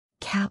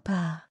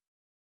Kappa.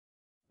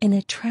 In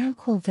a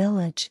tranquil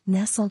village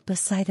nestled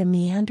beside a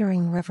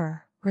meandering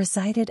river,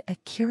 resided a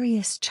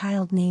curious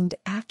child named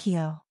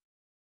Accio.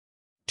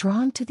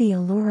 Drawn to the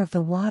allure of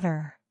the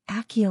water,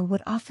 Accio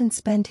would often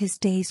spend his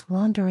days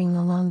wandering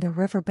along the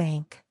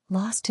riverbank,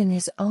 lost in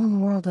his own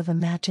world of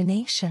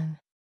imagination.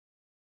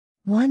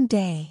 One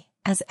day,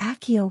 as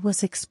Accio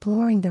was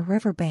exploring the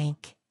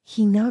riverbank,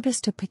 he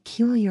noticed a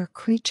peculiar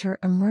creature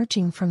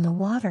emerging from the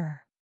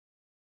water.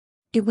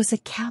 It was a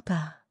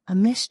kappa, a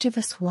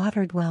mischievous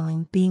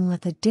water-dwelling being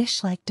with a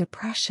dish-like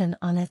depression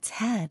on its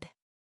head.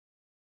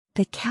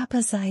 The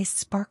kappa's eyes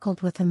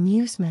sparkled with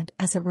amusement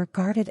as it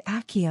regarded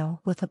Accio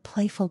with a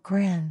playful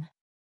grin.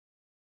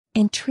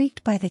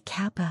 Intrigued by the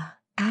kappa,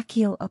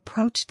 Accio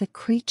approached the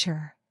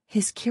creature,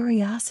 his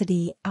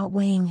curiosity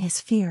outweighing his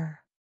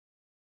fear.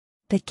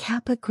 The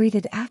kappa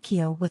greeted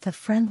Accio with a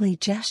friendly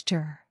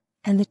gesture,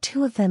 and the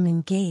two of them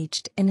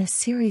engaged in a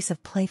series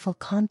of playful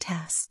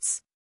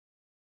contests.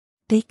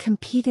 They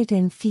competed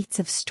in feats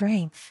of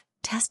strength,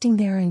 testing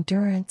their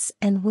endurance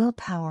and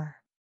willpower.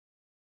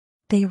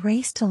 They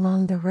raced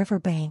along the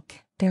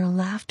riverbank, their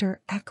laughter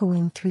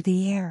echoing through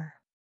the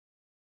air.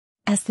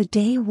 As the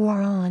day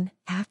wore on,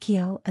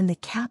 Accio and the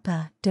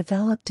kappa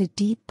developed a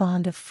deep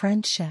bond of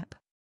friendship.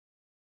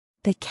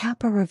 The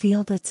kappa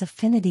revealed its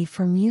affinity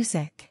for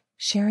music,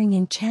 sharing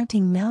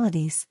enchanting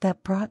melodies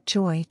that brought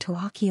joy to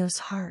Accio's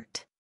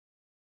heart.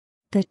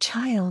 The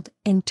child,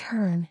 in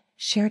turn,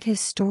 shared his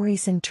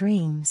stories and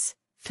dreams,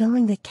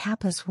 filling the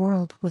kappa's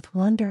world with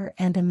wonder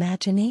and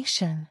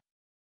imagination.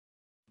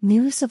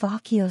 News of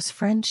Accio's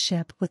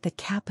friendship with the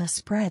kappa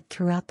spread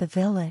throughout the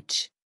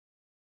village.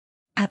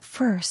 At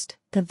first,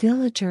 the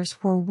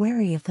villagers were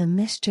wary of the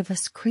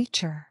mischievous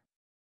creature.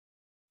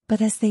 But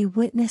as they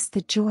witnessed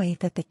the joy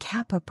that the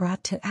kappa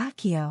brought to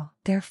Accio,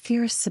 their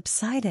fears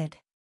subsided.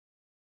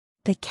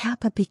 The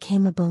kappa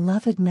became a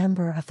beloved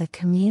member of the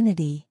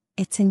community,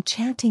 its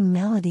enchanting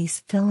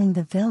melodies filling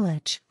the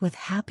village with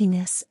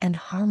happiness and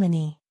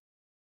harmony.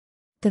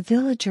 The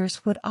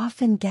villagers would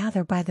often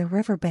gather by the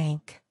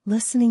riverbank,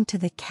 listening to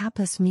the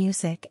kappa's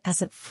music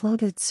as it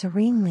floated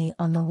serenely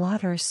on the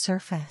water's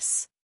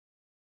surface.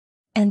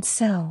 And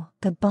so,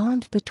 the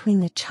bond between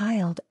the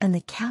child and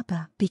the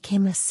kappa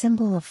became a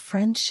symbol of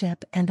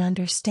friendship and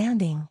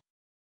understanding.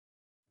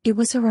 It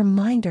was a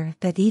reminder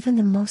that even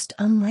the most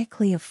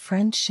unlikely of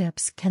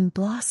friendships can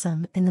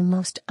blossom in the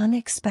most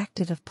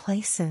unexpected of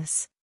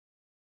places.